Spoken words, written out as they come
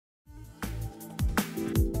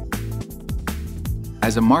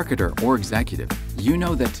As a marketer or executive, you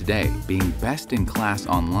know that today, being best in class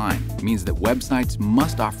online means that websites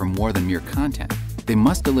must offer more than mere content. They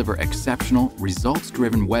must deliver exceptional,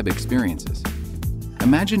 results-driven web experiences.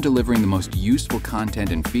 Imagine delivering the most useful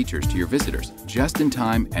content and features to your visitors just in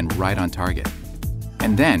time and right on target.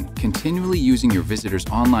 And then, continually using your visitors'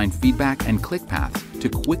 online feedback and click paths to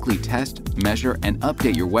quickly test, measure, and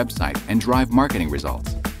update your website and drive marketing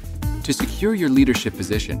results. To secure your leadership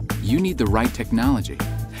position, you need the right technology,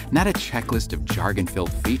 not a checklist of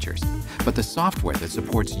jargon-filled features, but the software that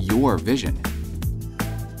supports your vision.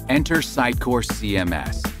 Enter Sitecore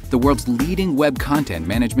CMS, the world's leading web content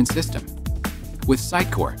management system. With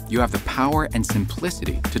Sitecore, you have the power and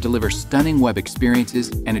simplicity to deliver stunning web experiences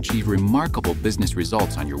and achieve remarkable business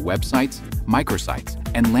results on your websites, microsites,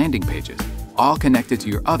 and landing pages, all connected to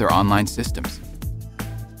your other online systems.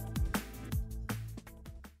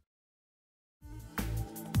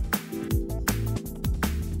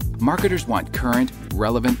 Marketers want current,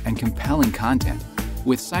 relevant, and compelling content.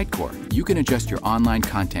 With Sitecore, you can adjust your online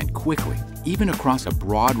content quickly, even across a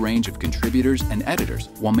broad range of contributors and editors,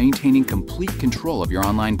 while maintaining complete control of your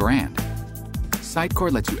online brand.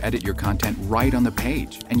 Sitecore lets you edit your content right on the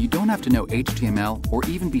page, and you don't have to know HTML or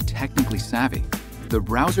even be technically savvy. The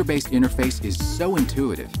browser-based interface is so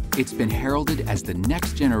intuitive, it's been heralded as the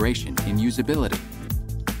next generation in usability.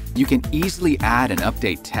 You can easily add and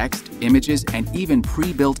update text, images, and even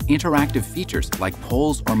pre-built interactive features like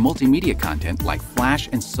polls or multimedia content like Flash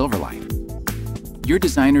and Silverlight. Your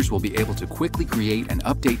designers will be able to quickly create and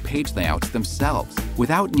update page layouts themselves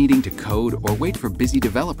without needing to code or wait for busy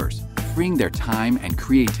developers, freeing their time and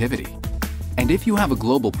creativity. And if you have a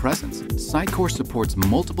global presence, Sitecore supports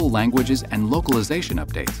multiple languages and localization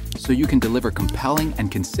updates, so you can deliver compelling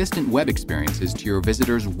and consistent web experiences to your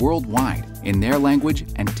visitors worldwide in their language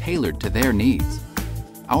and tailored to their needs.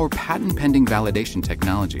 Our patent-pending validation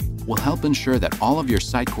technology will help ensure that all of your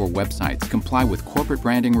Sitecore websites comply with corporate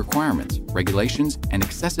branding requirements, regulations, and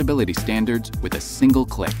accessibility standards with a single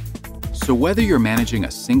click. So whether you're managing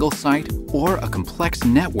a single site or a complex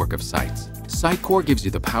network of sites, Sitecore gives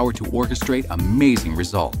you the power to orchestrate amazing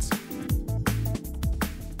results.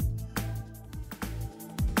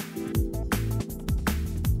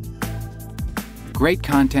 Great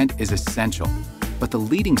content is essential, but the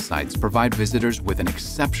leading sites provide visitors with an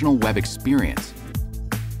exceptional web experience.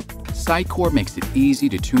 Sitecore makes it easy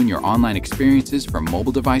to tune your online experiences for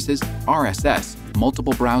mobile devices, RSS,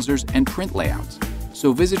 multiple browsers, and print layouts,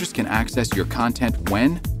 so visitors can access your content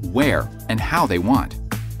when, where, and how they want.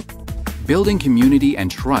 Building community and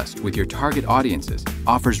trust with your target audiences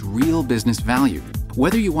offers real business value.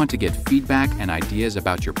 Whether you want to get feedback and ideas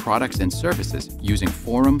about your products and services using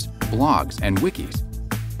forums, blogs, and wikis,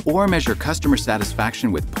 or measure customer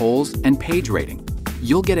satisfaction with polls and page rating,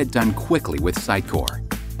 you'll get it done quickly with Sitecore.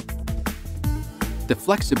 The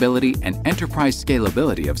flexibility and enterprise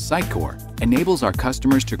scalability of Sitecore enables our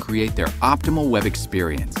customers to create their optimal web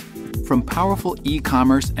experience. From powerful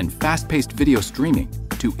e-commerce and fast-paced video streaming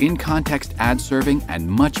to in-context ad serving and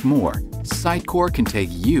much more, Sitecore can take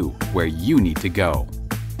you where you need to go.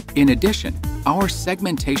 In addition, our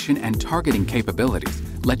segmentation and targeting capabilities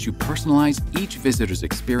let you personalize each visitor's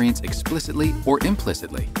experience explicitly or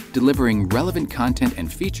implicitly, delivering relevant content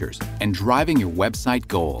and features and driving your website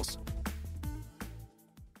goals.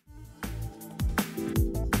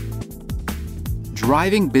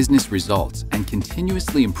 Driving business results and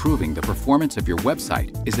continuously improving the performance of your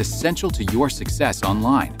website is essential to your success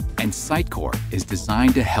online, and Sitecore is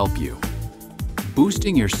designed to help you.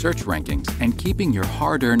 Boosting your search rankings and keeping your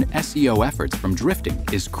hard-earned SEO efforts from drifting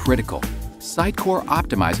is critical. Sitecore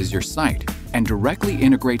optimizes your site and directly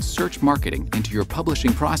integrates search marketing into your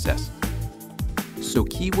publishing process. So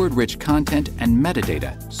keyword-rich content and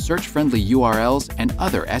metadata, search-friendly URLs, and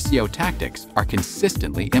other SEO tactics are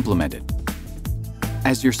consistently implemented.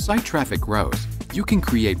 As your site traffic grows, you can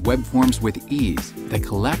create web forms with ease that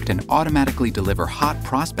collect and automatically deliver hot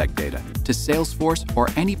prospect data to Salesforce or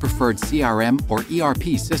any preferred CRM or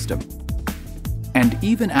ERP system. And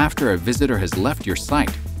even after a visitor has left your site,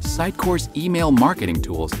 Sitecore's email marketing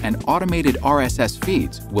tools and automated RSS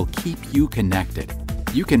feeds will keep you connected.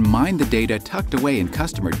 You can mine the data tucked away in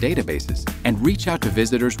customer databases and reach out to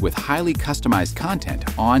visitors with highly customized content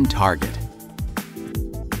on target.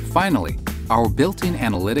 Finally, our built-in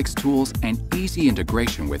analytics tools and easy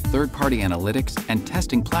integration with third-party analytics and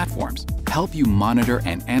testing platforms help you monitor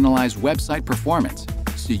and analyze website performance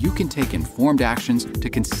so you can take informed actions to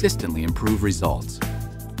consistently improve results.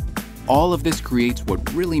 All of this creates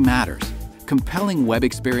what really matters: compelling web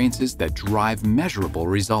experiences that drive measurable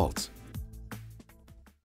results.